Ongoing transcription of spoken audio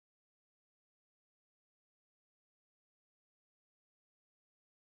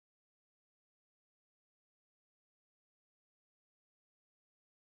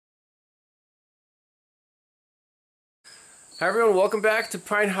Hi everyone, welcome back to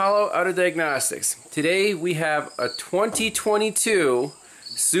Pine Hollow Auto Diagnostics. Today we have a 2022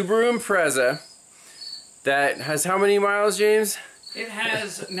 Subaru Impreza that has how many miles, James? It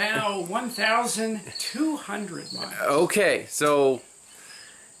has now 1,200 miles. Okay, so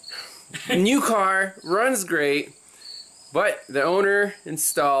new car, runs great, but the owner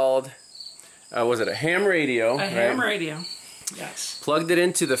installed, was it a ham radio? Ham radio, yes. Plugged it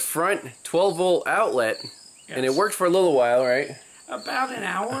into the front 12-volt outlet. Yes. And it worked for a little while, right? About an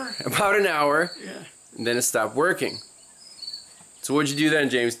hour. About an hour. Yeah. And then it stopped working. So what'd you do then,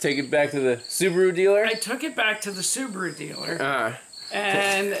 James? Take it back to the Subaru dealer? I took it back to the Subaru dealer.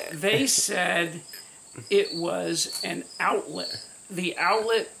 And they said it was an outlet. The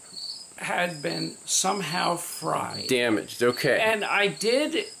outlet had been somehow fried. Damaged, okay. And I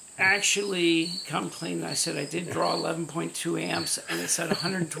did actually come clean. I said I did draw 11.2 amps, and it said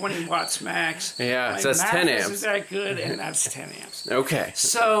 120 watts max. Yeah, so that's My 10 math amps. isn't that good, and that's 10 amps. Okay.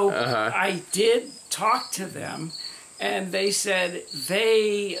 So I did talk to them, and they said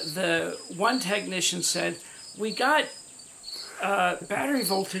the one technician said, we got battery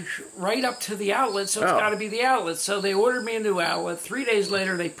voltage right up to the outlet, so it's got to be the outlet. So they ordered me a new outlet. 3 days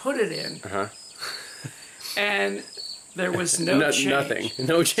later, they put it in, and there was no change. Nothing.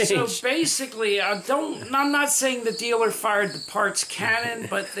 No change. So basically, I'm not saying the dealer fired the parts Canon,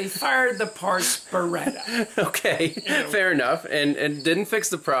 but they fired the parts Beretta. Okay, fair enough. And didn't fix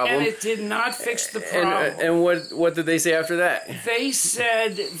the problem. And it did not fix the problem. And what did they say after that? They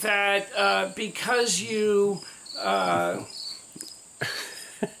said that because you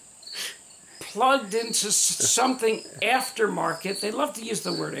plugged into something aftermarket. They love to use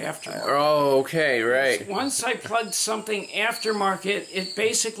the word aftermarket. Oh, okay, right. Once I plugged something aftermarket, it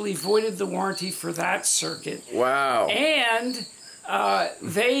basically voided the warranty for that circuit. Wow. And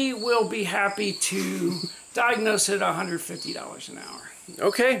they will be happy to diagnose it at $150 an hour.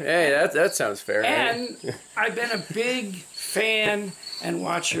 Okay, hey, that sounds fair. And I've been a big fan and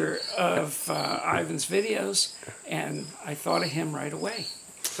watcher of Ivan's videos, and I thought of him right away.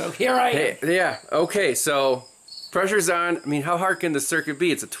 So here I am. Hey, yeah, okay, so pressure's on. I mean, how hard can the circuit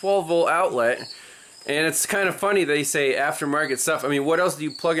be? It's a 12-volt outlet, and it's kind of funny they say aftermarket stuff. I mean, what else do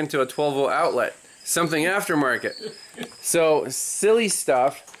you plug into a 12-volt outlet? Something aftermarket. So, silly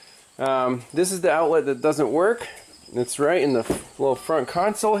stuff. This is the outlet that doesn't work. It's right in the little front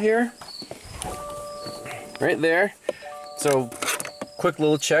console here. Right there. So, quick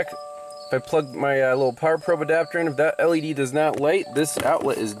little check. If I plug my little power probe adapter in, if that LED does not light, this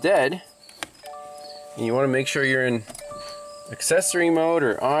outlet is dead. And you want to make sure you're in accessory mode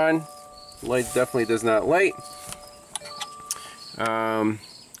or on. Light definitely does not light.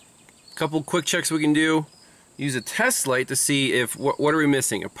 Couple quick checks we can do. Use a test light to see if what are we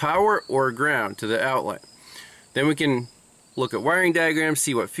missing, a power or a ground to the outlet. Then we can look at wiring diagrams,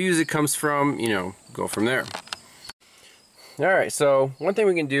 see what fuse it comes from, you know, go from there. Alright, so one thing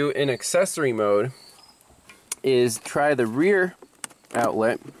we can do in accessory mode is try the rear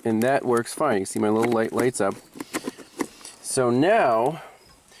outlet, and that works fine. You can see my little light lights up. So now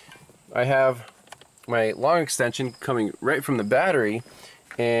I have my long extension coming right from the battery,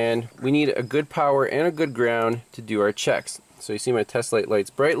 and we need a good power and a good ground to do our checks. So you see my test light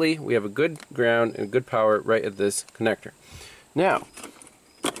lights brightly. We have a good ground and good power right at this connector. Now,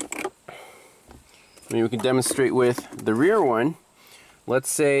 I mean, we can demonstrate with the rear one. Let's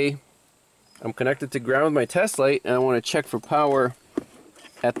say I'm connected to ground with my test light and I want to check for power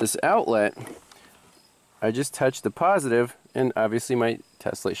at this outlet. I just touch the positive and obviously my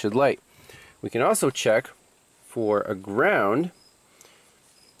test light should light. We can also check for a ground.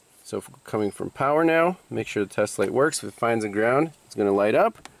 So if we're coming from power now, make sure the test light works. If it finds a ground, it's going to light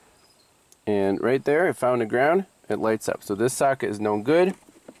up. And right there, it found a ground, it lights up. So this socket is no good.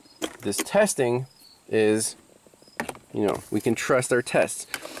 This testing is, you know, we can trust our tests.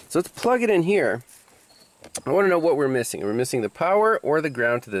 So let's plug it in here. I want to know what we're missing. We're missing the power or the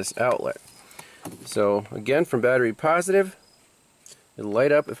ground to this outlet. So again, from battery positive, it'll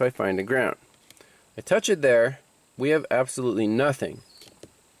light up if I find a ground. I touch it there, we have absolutely nothing.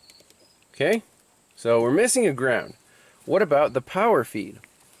 Okay, so we're missing a ground. What about the power feed?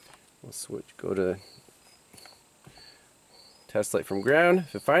 We'll switch, go to test light from ground.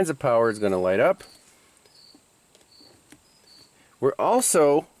 If it finds a power, it's going to light up. We're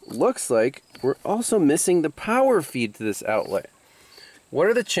also, looks like, we're also missing the power feed to this outlet. What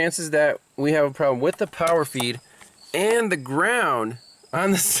are the chances that we have a problem with the power feed and the ground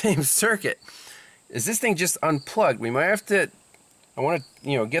on the same circuit? Is this thing just unplugged? We might have to, I want to,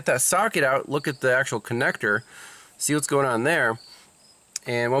 you know, get that socket out, look at the actual connector, see what's going on there.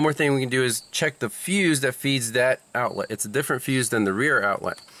 And one more thing we can do is check the fuse that feeds that outlet. It's a different fuse than the rear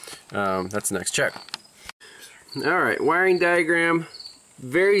outlet. That's the next check. Alright, wiring diagram.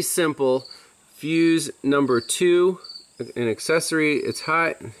 Very simple. Fuse number 2, an accessory, it's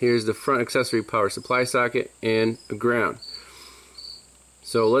hot. Here's the front accessory power supply socket and a ground.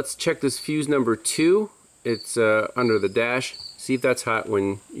 So let's check this fuse number 2. It's under the dash. See if that's hot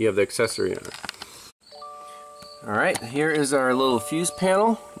when you have the accessory on it. Alright, here is our little fuse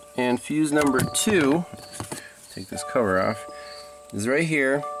panel, and fuse number 2, take this cover off, is right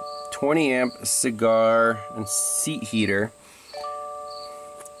here. 20 amp cigar and seat heater,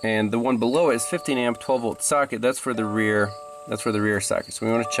 and the one below it is 15 amp 12 volt socket. That's for the rear socket. So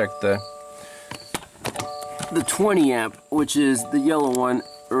we want to check the 20 amp, which is the yellow one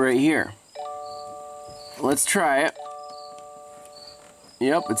right here. Let's try it.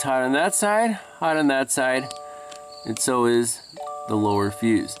 Yep, it's hot on that side, hot on that side, and so is the lower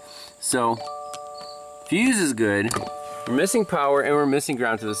fuse. So fuse is good. We're missing power and we're missing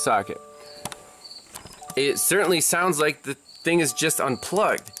ground to the socket. It certainly sounds like the thing is just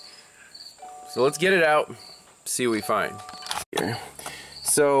unplugged. So let's get it out, see what we find. Here.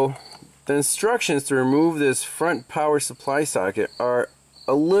 So the instructions to remove this front power supply socket are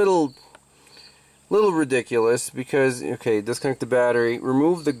a little ridiculous because, okay, disconnect the battery,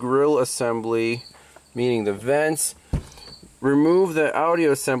 remove the grill assembly, meaning the vents, remove the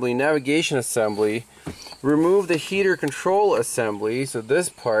audio assembly, navigation assembly, remove the heater control assembly, so this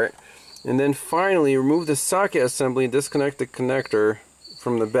part, and then finally remove the socket assembly and disconnect the connector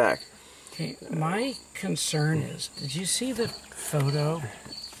from the back. Okay, my concern is, did you see the photo?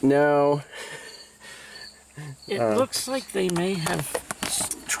 No. It looks like they may have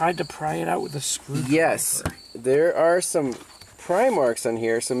tried to pry it out with a screwdriver. Yes, there are some pry marks on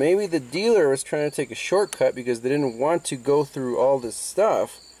here, so maybe the dealer was trying to take a shortcut because they didn't want to go through all this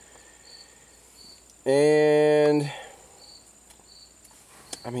stuff. And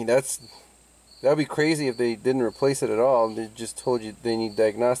I mean, that'd be crazy if they didn't replace it at all. They just told you they need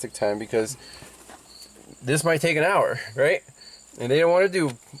diagnostic time, because this might take an hour, right? And they don't want to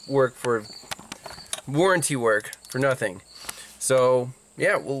do warranty work for nothing. So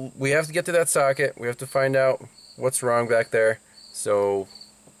yeah, well, we have to get to that socket. We have to find out what's wrong back there. So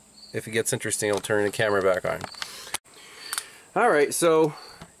if it gets interesting, I'll turn the camera back on. Alright, so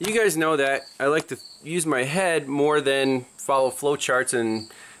you guys know that I like to use my head more than follow flowcharts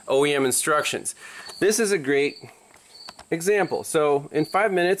and OEM instructions. This is a great example. So in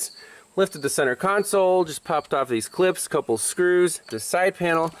 5 minutes, lifted the center console, just popped off these clips, couple screws, the side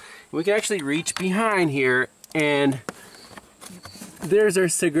panel. We can actually reach behind here, and there's our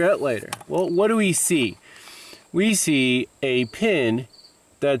cigarette lighter. Well, what do we see? We see a pin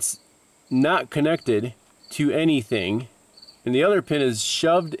that's not connected to anything, and the other pin is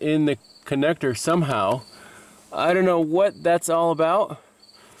shoved in the connector somehow. I don't know what that's all about.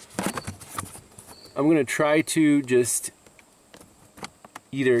 I'm gonna try to just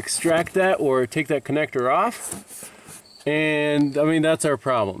either extract that or take that connector off, and I mean, that's our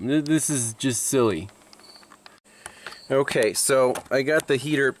problem. This is just silly. Okay, so I got the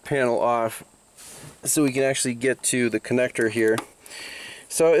heater panel off so we can actually get to the connector here.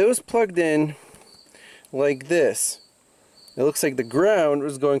 So it was plugged in like this. It looks like the ground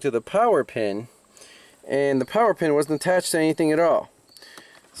was going to the power pin, and the power pin wasn't attached to anything at all.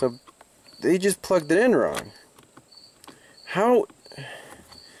 So they just plugged it in wrong. How?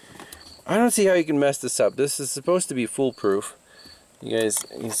 I don't see how you can mess this up. This is supposed to be foolproof. You guys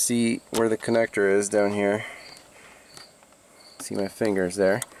can see where the connector is down here. See my fingers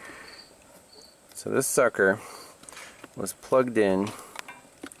there. So this sucker was plugged in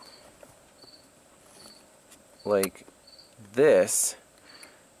like this,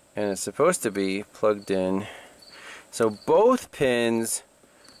 and it's supposed to be plugged in so both pins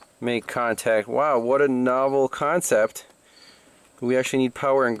make contact. Wow, what a novel concept. We actually need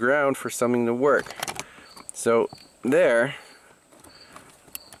power and ground for something to work. So there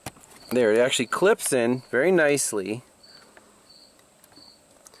it actually clips in very nicely.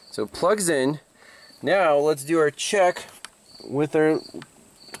 So it plugs in. Now let's do our check with our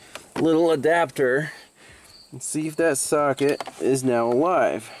little adapter and see if that socket is now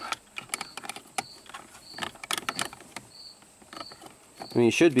alive. I mean,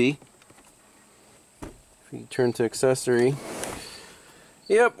 it should be. If we turn to accessory.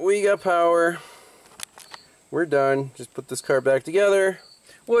 Yep, we got power. We're done. Just put this car back together.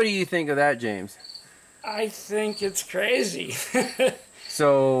 What do you think of that, James? I think it's crazy.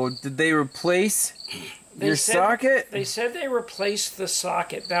 So did they replace your socket? They said they replaced the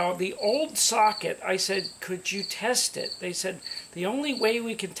socket. Now, the old socket, I said, could you test it? They said, the only way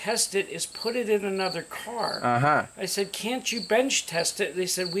we can test it is put it in another car. Uh-huh. I said, can't you bench test it? They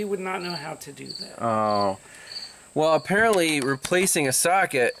said, we would not know how to do that. Oh. Well, apparently replacing a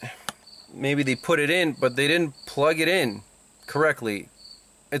socket, maybe they put it in, but they didn't plug it in correctly.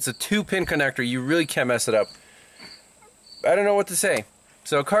 It's a 2-pin connector. You really can't mess it up. I don't know what to say.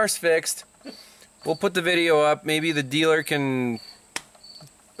 So car's fixed. We'll put the video up. Maybe the dealer can...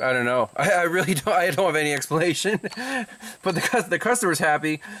 I don't know. I really don't. I don't have any explanation. But the customer's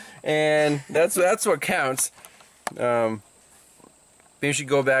happy, and that's what counts. Maybe you should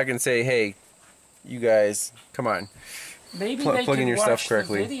go back and say, "Hey, you guys, come on, maybe they plug in your stuff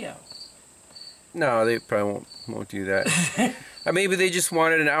correctly." The video. No, they probably won't do that. Maybe they just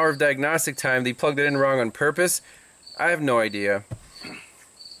wanted an hour of diagnostic time. They plugged it in wrong on purpose. I have no idea.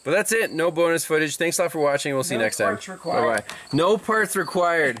 But that's it. No bonus footage. Thanks a lot for watching. We'll see you next time. No parts required. Bye-bye. No parts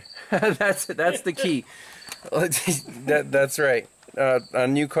required. That's the key. That's right.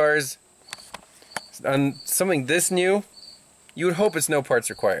 On new cars, on something this new, you would hope it's no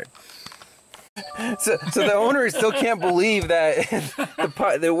parts required. So the owner still can't believe that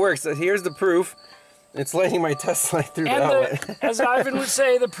it works. So here's the proof. It's lighting my test light through the outlet. As Ivan would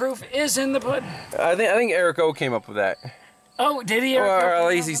say, the proof is in the pudding. I think Eric O came up with that. Oh, did he? Or at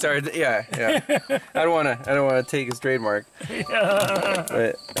least he started. Yeah. I don't wanna take his trademark.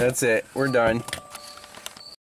 But that's it. We're done.